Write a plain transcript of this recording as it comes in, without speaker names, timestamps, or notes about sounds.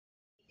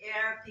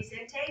air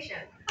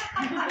presentation.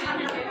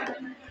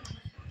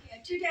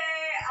 Today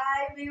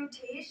I will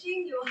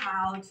teaching you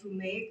how to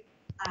make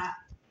a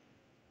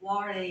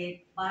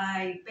wallet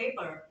by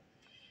paper.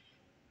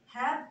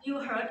 Have you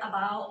heard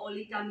about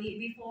origami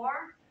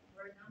before?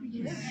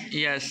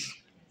 Yes.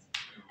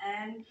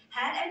 And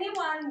had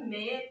anyone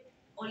made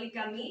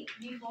origami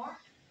before?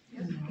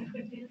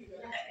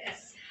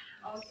 Yes.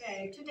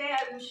 Okay, today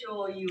I will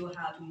show you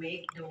how to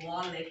make the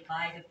wallet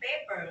by the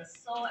paper.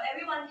 So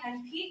everyone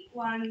can pick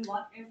one,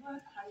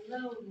 whatever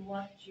color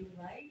what you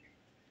like.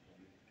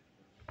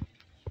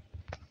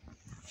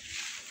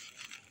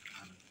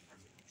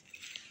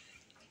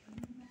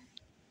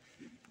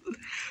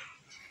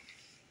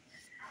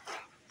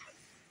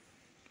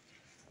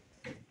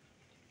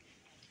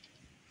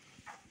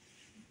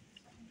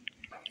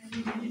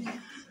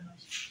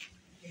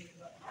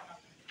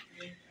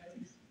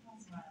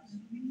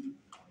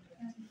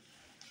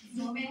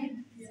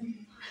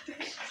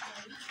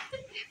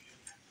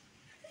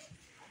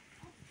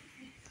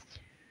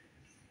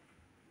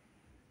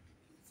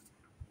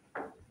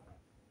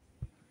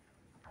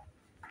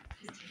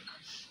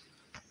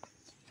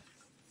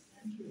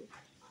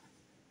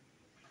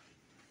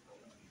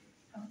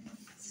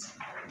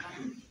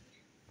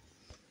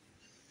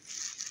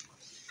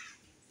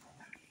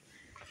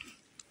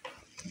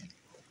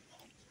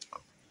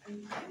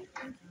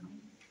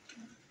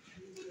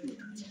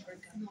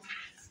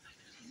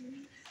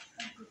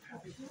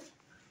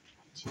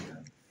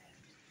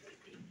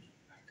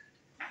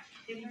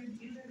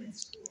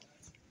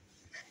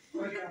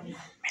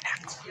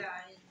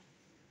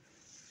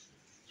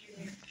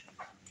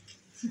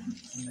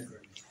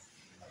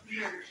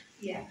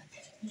 Yeah.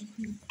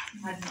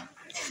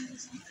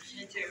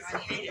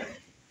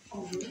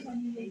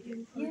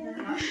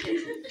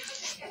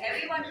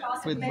 Everyone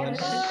got With one.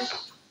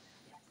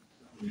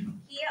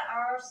 Here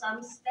are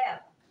some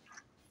steps.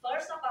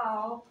 First of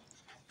all,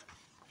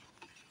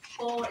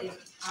 fold it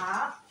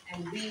up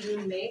and we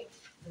will make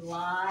the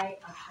line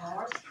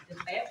across the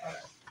paper.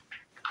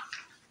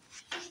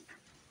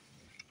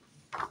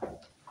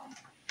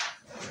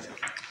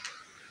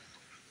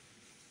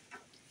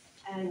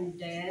 And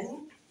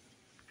then,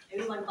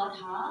 everyone got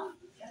half?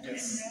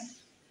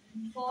 Yes.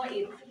 Fold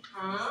it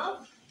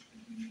half.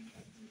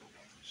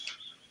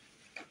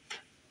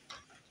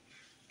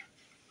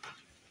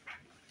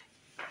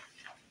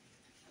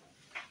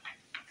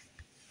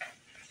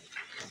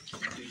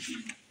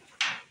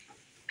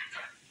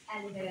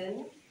 And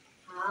then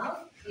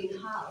half in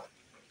half.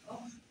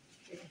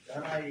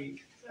 I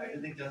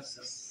think that's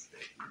just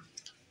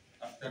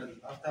after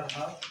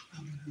half.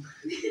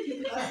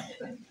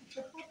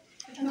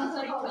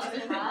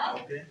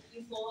 Half, Okay.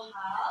 you fold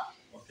half,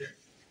 Okay.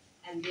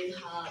 and then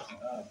half.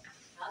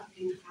 Half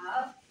in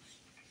half.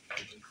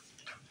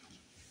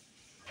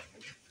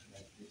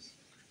 Like this.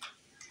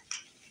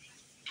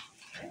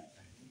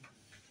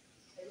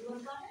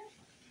 Everyone got it?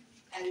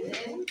 And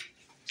then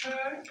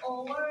turn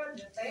over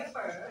the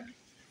paper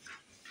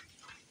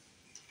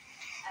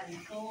and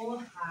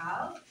fold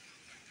half.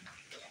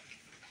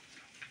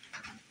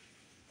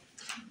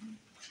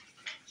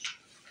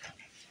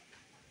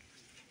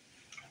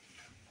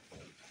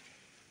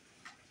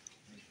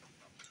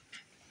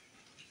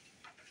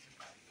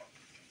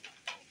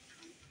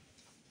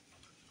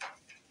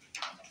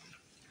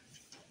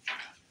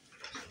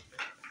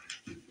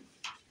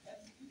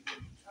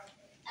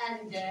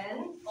 And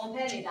then open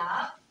it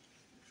up.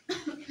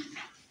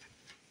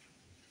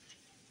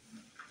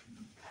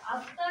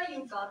 After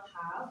you got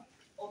half,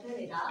 open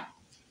it up.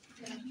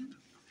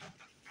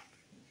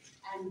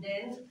 And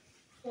then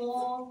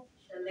fold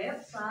the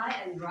left side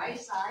and right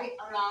side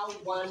around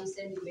 1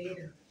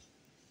 centimeter.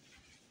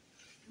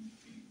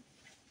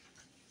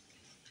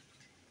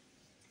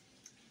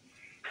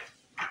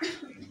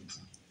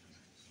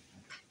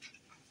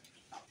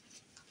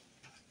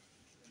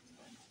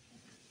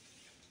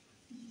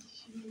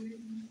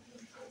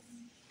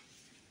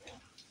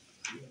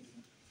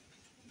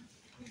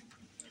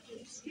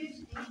 Excuse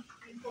me,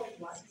 you fold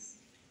once.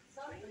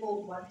 Sorry?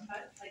 Fold one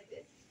time like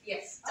this?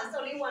 Yes, just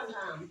only one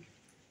time.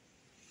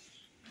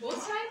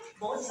 Both sides?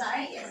 Both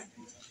sides, yes.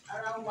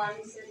 Around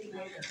 1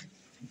 centimeter.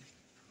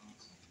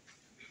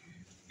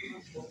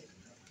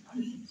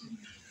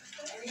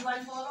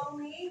 Everyone follow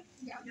me?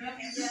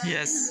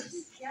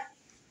 Yes. Yeah.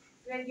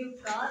 When you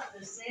got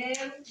the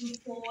same, you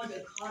fold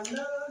the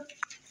corner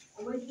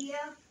over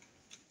here,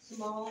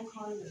 small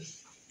corner.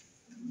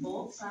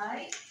 Both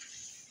sides.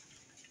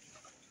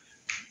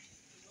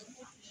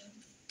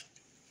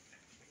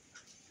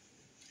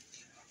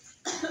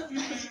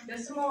 The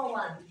small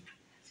one.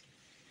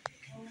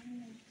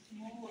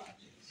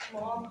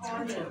 Small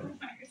corner.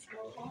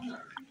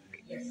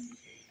 Yes.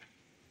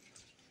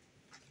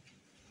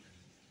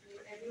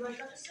 Everyone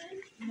got the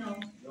same? No.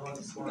 No,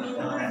 it's one.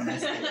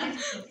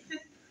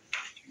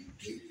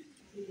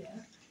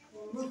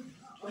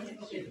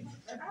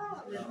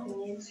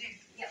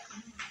 Yeah.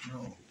 No.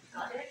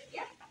 Got it?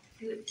 Yeah.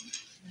 Good.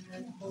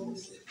 And hold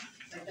it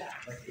like that.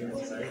 Like the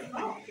outside.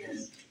 Oh,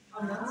 yes.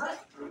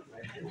 Half.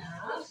 And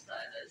half.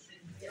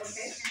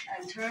 Okay.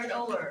 And turn turn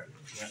over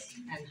Yes.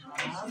 and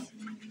half.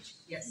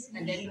 Yes,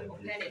 and then you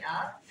open it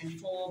up and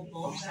fold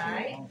both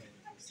sides.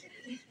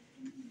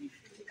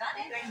 Got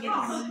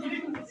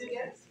it?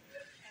 Yes.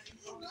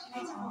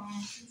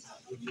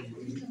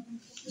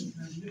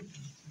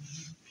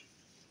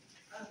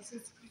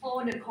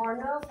 Fold the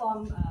corner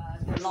from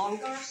the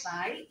longer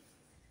side.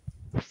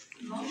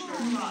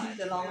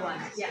 The long one.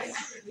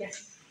 Yes.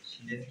 Yes.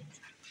 Then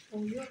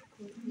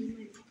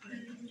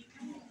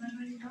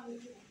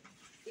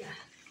Yeah.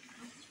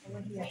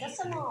 Over here. Just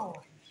a small one.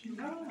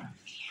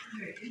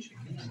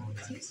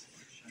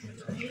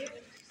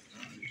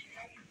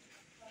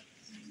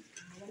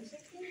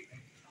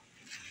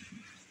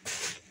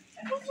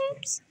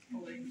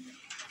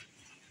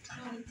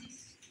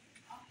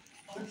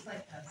 Looks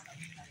like that's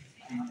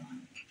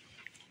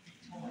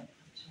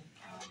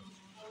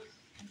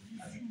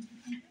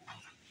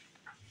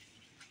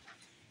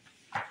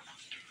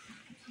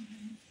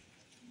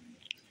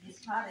This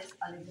part is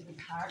a little bit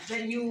hard.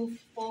 When you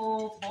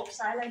fold both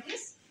sides like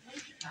this,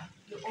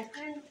 you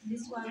open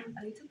this one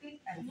a little bit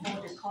and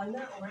fold the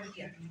corner over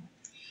here.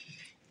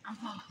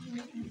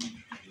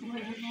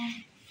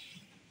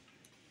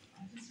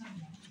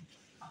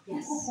 Yes.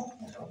 Yes.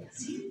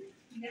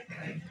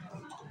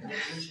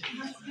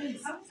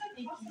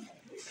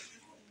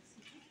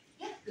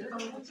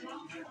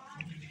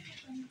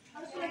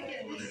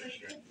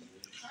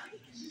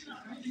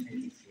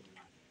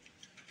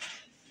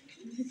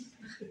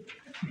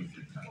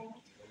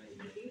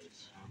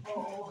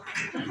 Oh.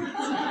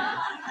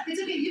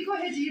 It's okay, you go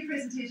ahead, do your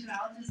presentation,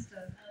 I'll just,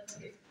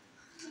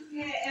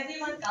 Okay,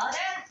 everyone got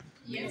it?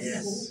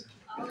 yes.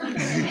 And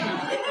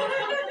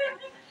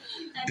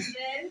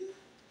then,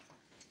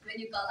 when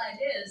you got like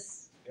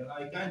this, Well,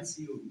 I can't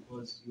see you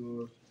because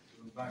you're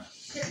back.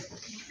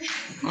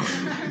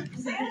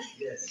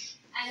 Yes.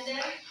 and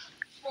then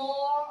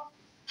fold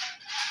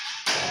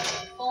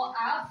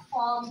up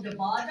from the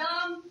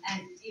bottom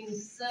and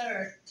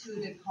insert to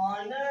the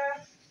corner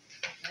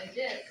like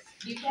this.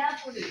 Be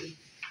carefully.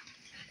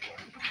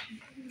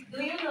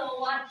 Do you know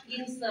what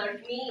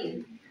insert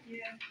means?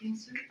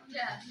 insert.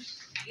 Yeah.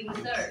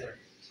 Insert.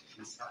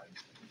 Inside.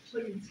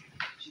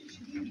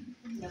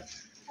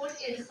 Put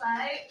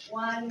inside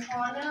one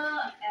corner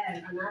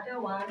and another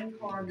one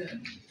corner.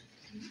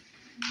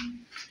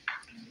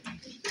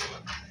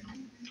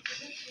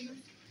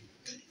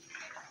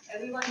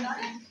 Everyone got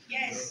it?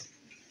 Yes.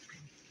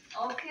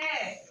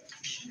 Okay.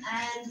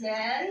 And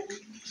then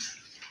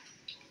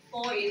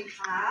fold it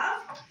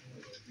half.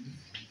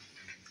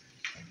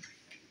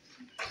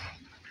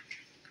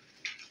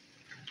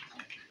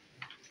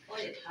 Fold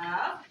it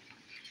half.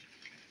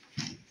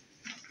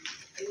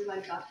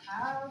 Everyone got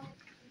half.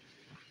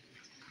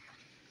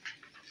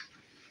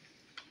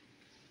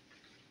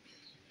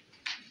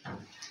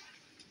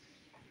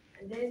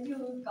 And then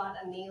you got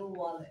a new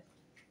wallet.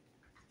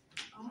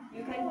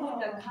 You can put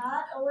the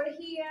card over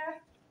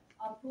here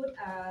or put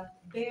a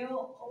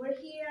bill over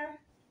here.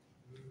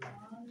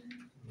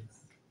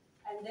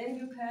 And then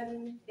you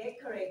can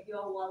decorate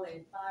your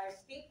wallet by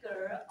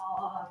sticker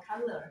or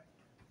color.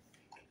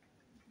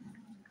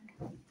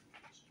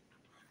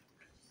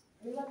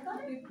 Everyone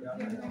got it?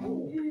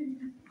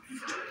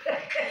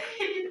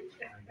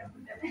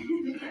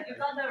 You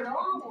got the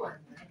wrong one.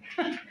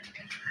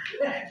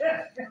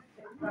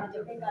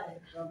 You got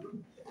it.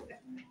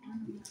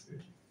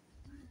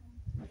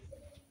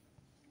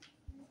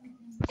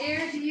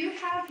 Air, do you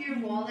have your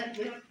wallet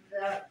with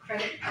the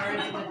credit card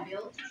and the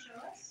bill to show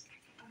us?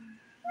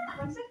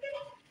 1 second.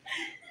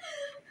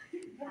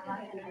 Can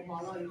I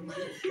borrow your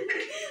money?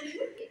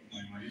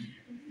 My money.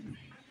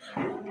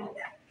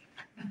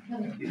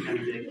 You can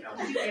take out.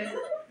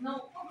 No.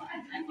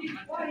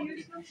 Why, you're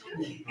supposed to?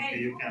 Okay,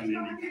 you can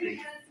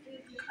maybe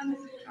take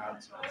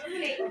cards. But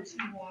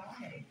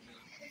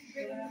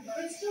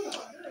still.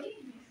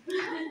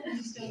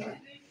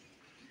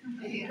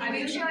 I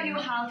will show you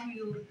how to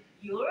use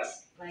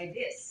yours like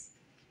this.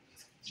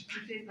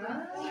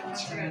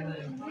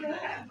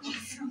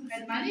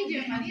 And money, do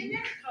you have money in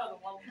there?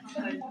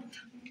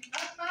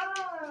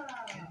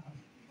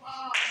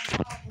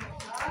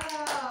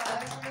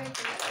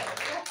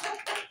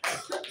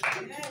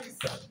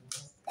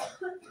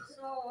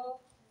 So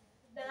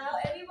now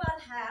everyone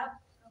have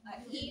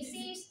an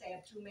easy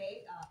step to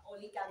make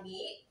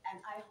origami,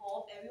 and I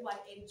hope everyone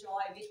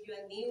enjoy with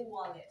your new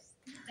wallets.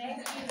 Thank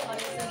you for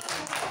listening.